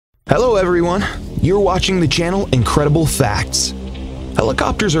Hello everyone, you're watching the channel Incredible Facts.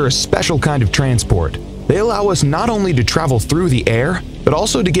 Helicopters are a special kind of transport. They allow us not only to travel through the air, but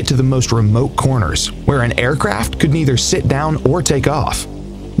also to get to the most remote corners, where an aircraft could neither sit down or take off.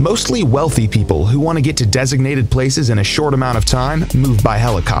 Mostly wealthy people who want to get to designated places in a short amount of time move by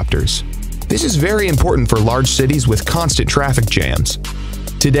helicopters. This is very important for large cities with constant traffic jams.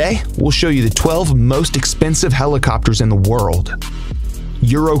 Today, we'll show you the 12 most expensive helicopters in the world.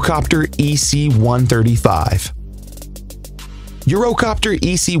 Eurocopter EC-135. Eurocopter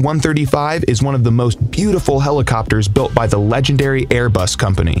EC-135 is one of the most beautiful helicopters built by the legendary Airbus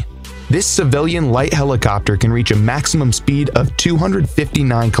company. This civilian light helicopter can reach a maximum speed of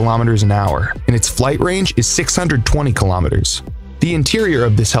 259 kilometers an hour, and its flight range is 620 kilometers. The interior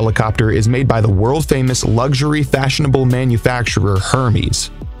of this helicopter is made by the world-famous luxury fashionable manufacturer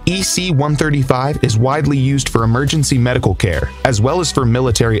Hermes. EC-135 is widely used for emergency medical care, as well as for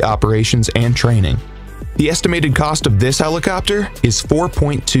military operations and training. The estimated cost of this helicopter is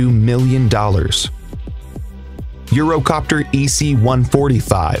 $4.2 million. Eurocopter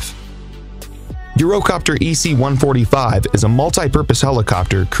EC-145. Eurocopter EC-145 is a multi-purpose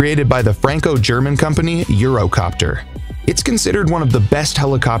helicopter created by the Franco-German company Eurocopter. It's considered one of the best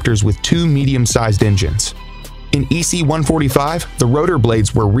helicopters with two medium-sized engines. In EC-145, the rotor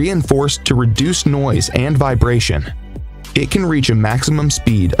blades were reinforced to reduce noise and vibration. It can reach a maximum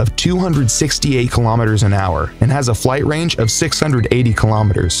speed of 268 kilometers an hour and has a flight range of 680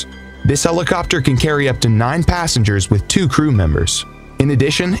 kilometers. This helicopter can carry up to 9 passengers with 2 crew members. In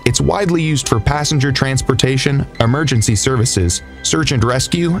addition, it's widely used for passenger transportation, emergency services, search and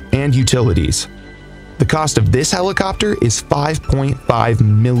rescue, and utilities. The cost of this helicopter is $5.5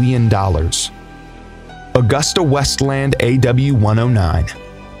 million. Augusta Westland AW109.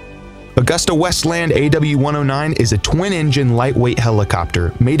 Augusta Westland AW109 is a twin-engine lightweight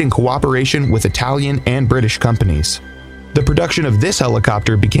helicopter made in cooperation with Italian and British companies. The production of this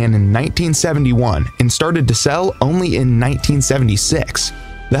helicopter began in 1971 and started to sell only in 1976.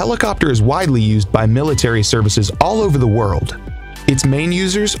 The helicopter is widely used by military services all over the world. Its main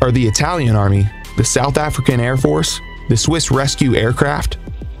users are the Italian Army, the South African Air Force, the Swiss Rescue Aircraft,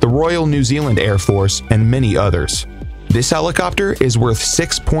 the Royal New Zealand Air Force, and many others. This helicopter is worth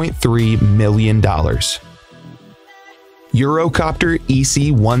 $6.3 million. Eurocopter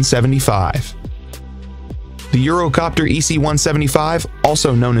EC-175. The Eurocopter EC-175,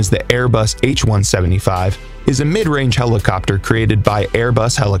 also known as the Airbus H-175, is a mid-range helicopter created by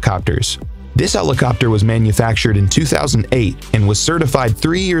Airbus Helicopters. This helicopter was manufactured in 2008 and was certified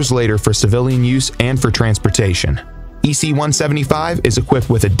 3 years later for civilian use and for transportation. EC-175 is equipped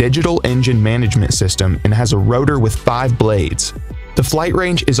with a digital engine management system and has a rotor with 5 blades. The flight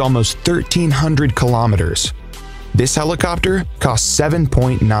range is almost 1,300 kilometers. This helicopter costs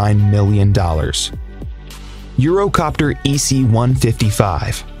 $7.9 million. Eurocopter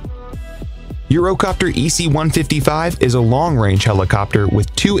EC-155. Eurocopter EC-155 is a long-range helicopter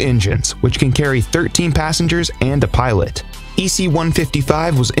with 2 engines, which can carry 13 passengers and a pilot.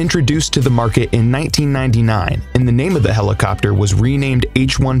 EC-155 was introduced to the market in 1999, and the name of the helicopter was renamed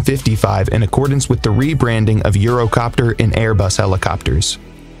H-155 in accordance with the rebranding of Eurocopter and Airbus helicopters.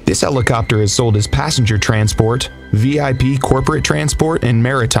 This helicopter is sold as passenger transport, VIP corporate transport, and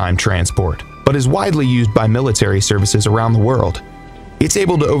maritime transport, but is widely used by military services around the world. It's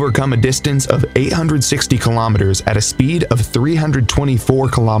able to overcome a distance of 860 kilometers at a speed of 324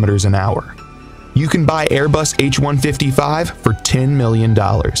 kilometers an hour. You can buy Airbus H-155 for $10 million.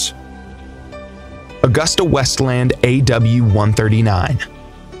 Augusta Westland AW139.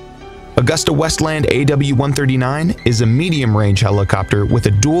 Augusta Westland AW139 is a medium-range helicopter with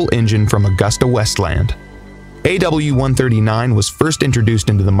a dual engine from Augusta Westland. AW139 was first introduced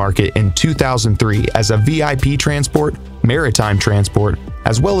into the market in 2003 as a VIP transport, maritime transport,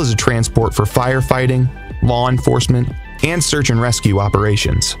 as well as a transport for firefighting, law enforcement, and search and rescue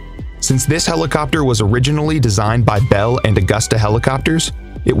operations. Since this helicopter was originally designed by Bell and Augusta Helicopters,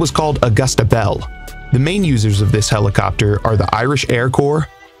 it was called Augusta Bell. The main users of this helicopter are the Irish Air Corps,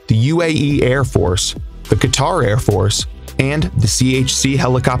 the UAE Air Force, the Qatar Air Force, and the CHC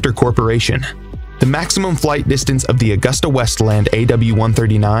Helicopter Corporation. The maximum flight distance of the Augusta Westland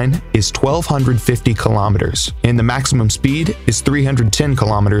AW139 is 1,250 kilometers, and the maximum speed is 310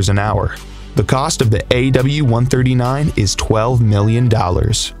 kilometers an hour. The cost of the AW139 is $12 million.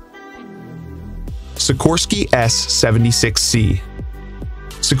 Sikorsky S-76C.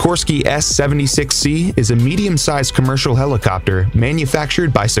 Sikorsky S-76C is a medium-sized commercial helicopter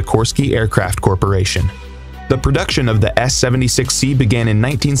manufactured by Sikorsky Aircraft Corporation. The production of the S-76C began in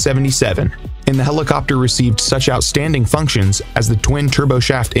 1977, and the helicopter received such outstanding functions as the twin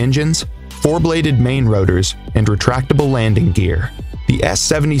turboshaft engines, four-bladed main rotors, and retractable landing gear. The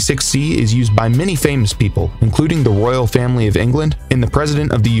S-76C is used by many famous people, including the royal family of England and the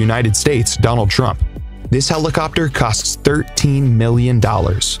President of the United States, Donald Trump. This helicopter costs $13 million.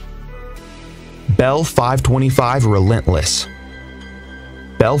 Bell 525 Relentless.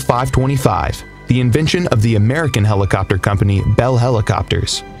 Bell 525, the invention of the American helicopter company Bell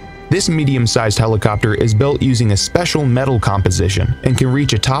Helicopters. This medium-sized helicopter is built using a special metal composition and can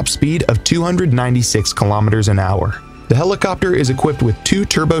reach a top speed of 296 kilometers an hour. The helicopter is equipped with two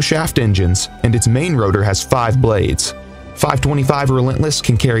turboshaft engines, and its main rotor has 5 blades. 525 Relentless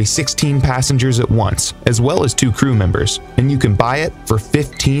can carry 16 passengers at once, as well as 2 crew members, and you can buy it for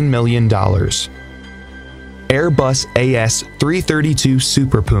 $15 million. Airbus AS-332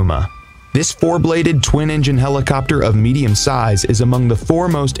 Super Puma. This 4-bladed twin-engine helicopter of medium size is among the 4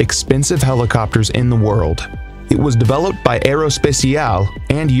 most expensive helicopters in the world. It was developed by Aerospatiale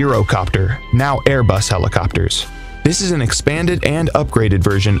and Eurocopter, now Airbus helicopters. This is an expanded and upgraded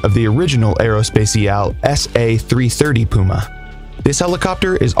version of the original Aerospatiale SA-330 Puma. This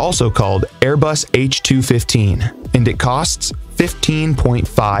helicopter is also called Airbus H215, and it costs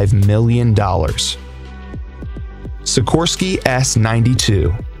 $15.5 million. Sikorsky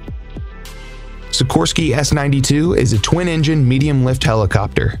S-92. Sikorsky S-92 is a twin-engine medium-lift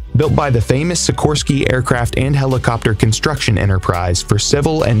helicopter built by the famous Sikorsky Aircraft and Helicopter Construction Enterprise for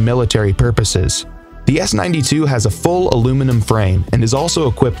civil and military purposes. The S-92 has a full aluminum frame and is also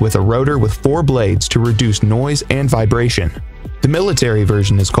equipped with a rotor with 4 blades to reduce noise and vibration. The military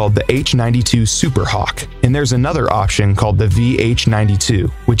version is called the H-92 Super Hawk, and there's another option called the VH-92,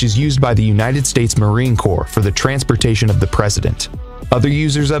 which is used by the United States Marine Corps for the transportation of the President. Other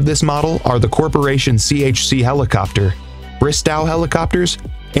users of this model are the Corporation CHC Helicopter, Bristow Helicopters,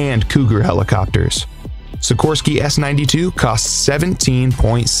 and Cougar Helicopters. Sikorsky S-92 costs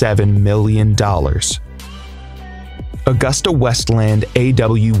 $17.7 million. Augusta Westland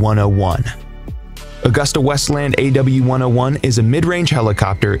AW-101. Augusta Westland AW-101 is a mid-range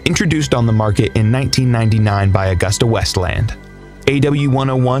helicopter introduced on the market in 1999 by Augusta Westland.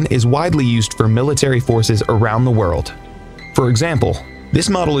 AW-101 is widely used for military forces around the world. For example, this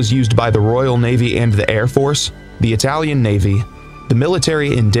model is used by the Royal Navy and the Air Force, the Italian Navy, the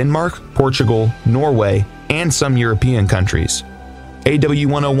military in Denmark, Portugal, Norway, and some European countries.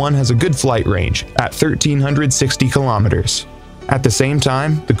 AW-101 has a good flight range at 1,360 kilometers. At the same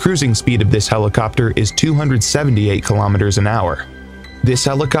time, the cruising speed of this helicopter is 278 kilometers an hour. This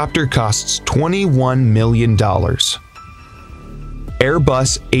helicopter costs $21 million. Airbus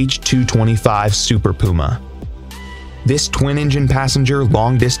H225 Super Puma. This twin-engine passenger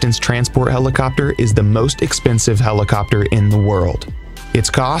long-distance transport helicopter is the most expensive helicopter in the world.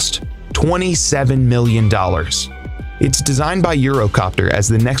 Its cost? $27 million. It's designed by Eurocopter as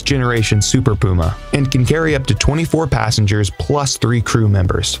the next-generation Super Puma and can carry up to 24 passengers plus 3 crew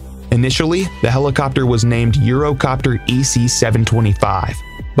members. Initially, the helicopter was named Eurocopter EC-725,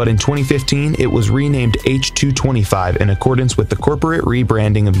 but in 2015 it was renamed H225 in accordance with the corporate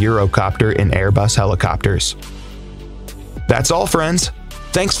rebranding of Eurocopter and Airbus helicopters. That's all, friends.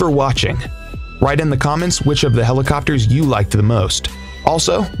 Thanks for watching. Write in the comments which of the helicopters you liked the most.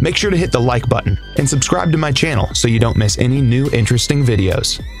 Also, make sure to hit the like button and subscribe to my channel so you don't miss any new interesting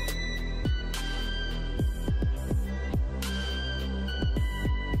videos.